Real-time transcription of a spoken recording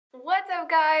up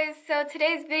guys? So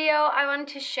today's video I wanted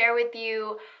to share with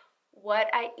you what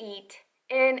I eat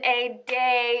in a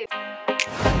day.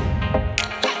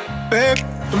 Babe,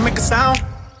 don't make a sound.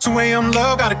 2 a.m.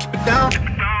 low, gotta keep it down.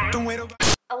 Don't wait around.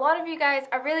 A lot of you guys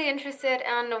are really interested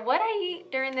in what I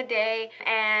eat during the day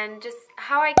and just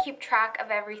how I keep track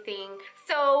of everything.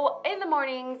 So in the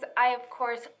mornings, I of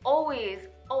course always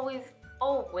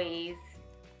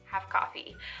have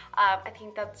coffee. I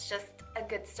think that's just a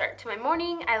good start to my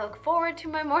morning. I look forward to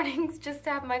my mornings just to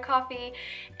have my coffee.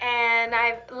 And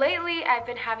lately I've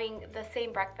been having the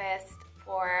same breakfast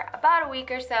for about a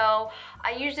week or so.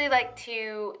 I usually like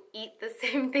to eat the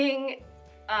same thing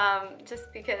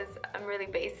just because I'm really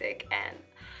basic and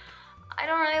I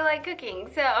don't really like cooking.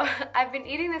 So I've been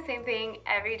eating the same thing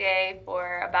every day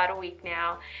for about a week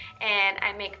now. And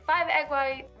I make 5 egg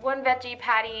whites, 1 veggie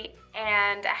patty,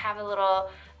 and I have a little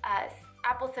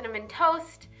apple cinnamon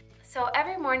toast. So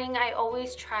every morning I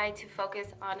always try to focus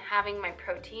on having my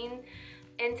protein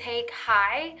intake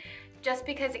high, just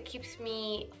because it keeps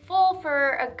me full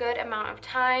for a good amount of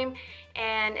time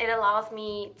and it allows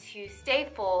me to stay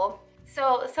full.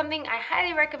 So something I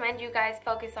highly recommend you guys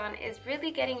focus on is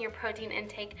really getting your protein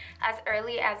intake as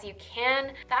early as you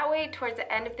can. That way towards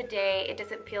the end of the day it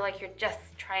doesn't feel like you're just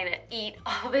trying to eat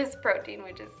all this protein,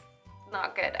 which is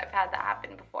not good. I've had that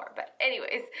happen before. But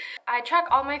anyways, I track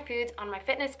all my foods on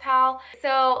MyFitnessPal.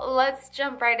 So let's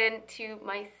jump right into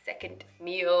my second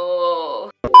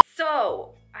meal.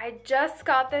 So I just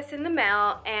got this in the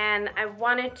mail and I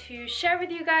wanted to share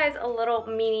with you guys a little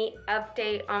mini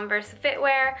update on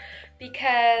VersaFitwear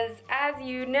because as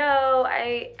you know,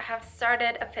 I have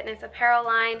started a fitness apparel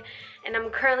line and I'm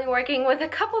currently working with a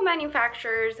couple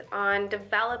manufacturers on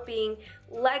developing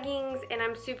leggings and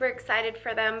I'm super excited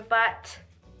for them, but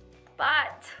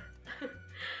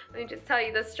let me just tell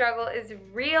you, the struggle is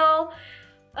real.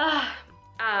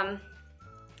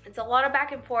 It's a lot of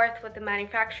back and forth with the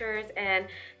manufacturers and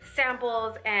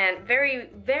samples and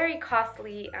very, very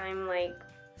costly. I'm like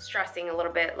stressing a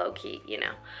little bit low-key, you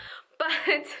know.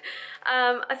 But,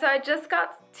 so I just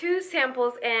got 2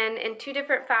 samples in 2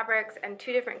 different fabrics and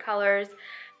 2 different colors.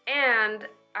 And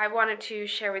I wanted to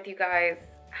share with you guys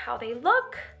how they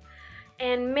look.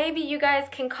 And maybe you guys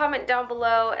can comment down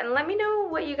below and let me know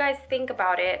what you guys think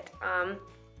about it.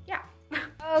 Yeah.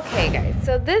 Okay guys,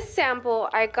 so this sample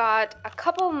I got a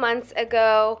couple months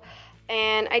ago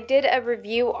and I did a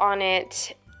review on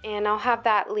it and I'll have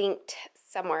that linked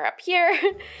somewhere up here.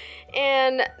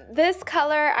 And this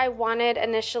color I wanted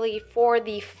initially for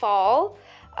the fall,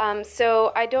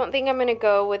 so I don't think I'm gonna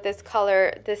go with this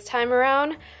color this time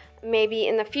around, maybe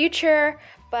in the future,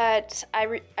 but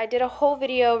I did a whole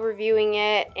video reviewing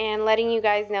it and letting you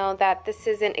guys know that this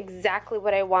isn't exactly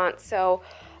what I want, so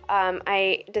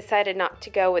I decided not to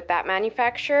go with that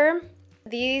manufacturer.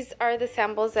 These are the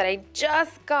samples that I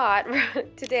just got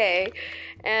today,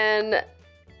 and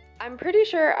I'm pretty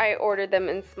sure I ordered them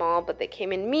in small, but they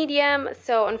came in medium,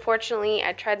 so unfortunately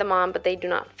I tried them on, but they do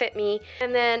not fit me.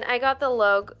 And then I got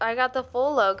the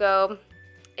full logo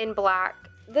in black.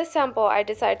 This sample I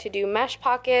decided to do mesh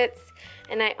pockets,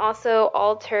 and I also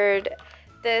altered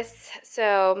this,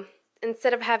 so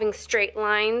instead of having straight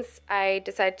lines, I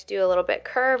decided to do a little bit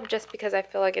curved just because I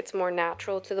feel like it's more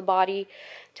natural to the body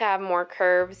to have more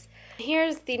curves.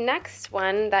 Here's the next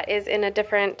one that is in a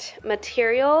different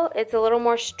material. It's a little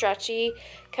more stretchy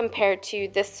compared to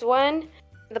this one.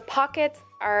 The pockets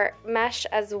are mesh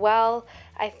as well.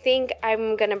 I think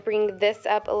I'm gonna bring this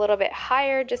up a little bit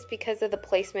higher just because of the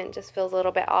placement just feels a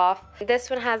little bit off. This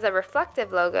one has a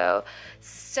reflective logo,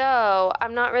 so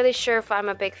I'm not really sure if I'm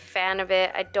a big fan of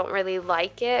it. I don't really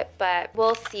like it, but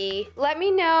we'll see. Let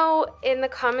me know in the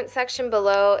comment section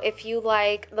below if you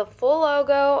like the full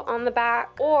logo on the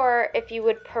back or if you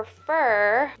would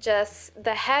prefer just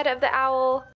the head of the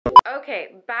owl.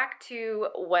 Okay, back to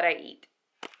what I eat.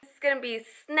 This is gonna be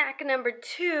snack number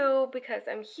 2 because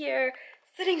I'm here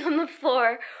sitting on the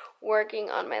floor working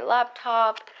on my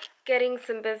laptop, getting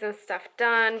some business stuff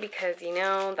done because, you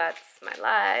know, that's my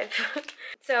life.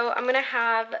 So I'm gonna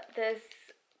have this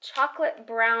chocolate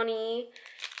brownie.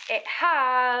 It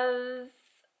has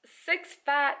 6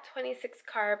 fat, 26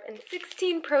 carb, and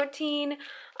 16 protein.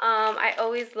 I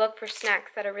always look for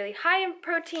snacks that are really high in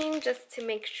protein just to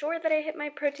make sure that I hit my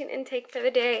protein intake for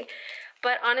the day.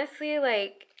 But honestly,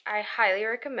 like, I highly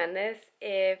recommend this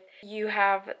if you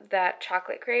have that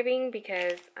chocolate craving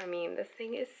because, I mean, this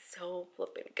thing is so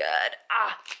flippin' good.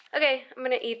 Okay, I'm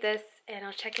gonna eat this and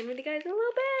I'll check in with you guys in a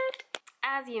little bit.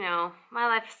 As you know, my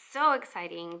life is so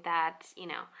exciting that, you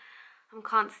know, I'm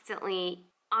constantly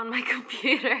on my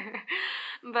computer.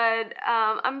 But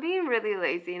I'm being really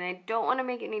lazy and I don't want to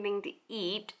make anything to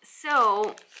eat,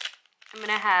 so I'm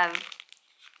gonna have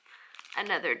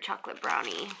another chocolate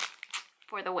brownie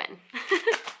for the win.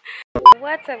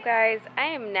 What's up, guys? I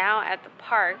am now at the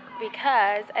park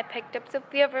because I picked up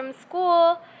Sophia from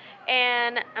school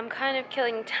and I'm kind of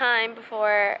killing time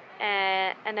before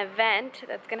an event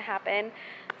that's gonna happen.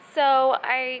 So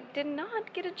I did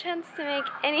not get a chance to make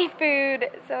any food.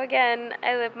 So again,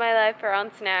 I live my life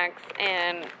around snacks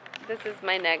and this is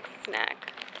my next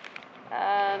snack.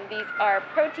 These are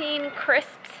protein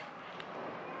crisps,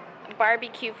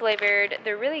 barbecue flavored.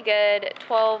 They're really good,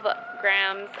 12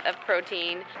 grams of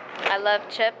protein. I love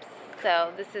chips,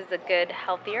 so this is a good,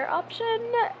 healthier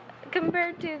option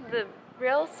compared to the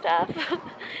real stuff.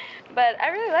 But I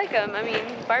really like them. I mean,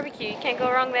 barbecue, you can't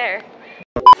go wrong there.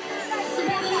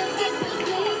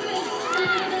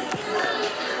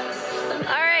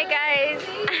 Alright guys,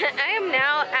 I am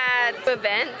now at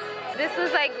events. This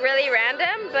was like really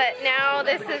random, but now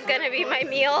this is gonna be my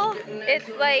meal. It's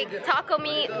like taco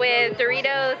meat with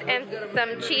Doritos and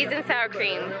some cheese and sour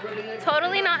cream.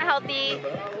 Totally not healthy.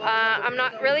 I'm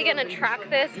not really gonna track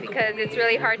this because it's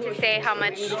really hard to say how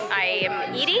much I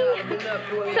am eating.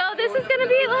 So this is gonna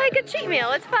be like a cheat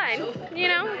meal. It's fine. You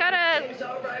know,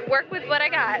 gotta work with what I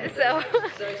got. So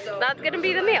that's gonna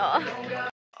be the meal.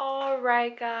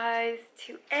 Alright guys,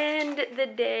 to end the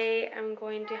day, I'm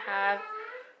going to have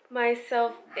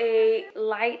myself a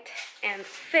light and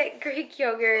thick Greek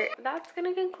yogurt. That's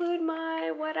gonna conclude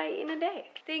my what I eat in a day.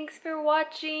 Thanks for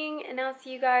watching, and I'll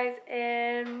see you guys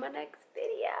in my next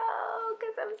video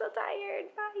because I'm so tired.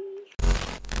 Bye.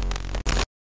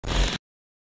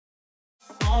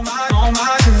 All my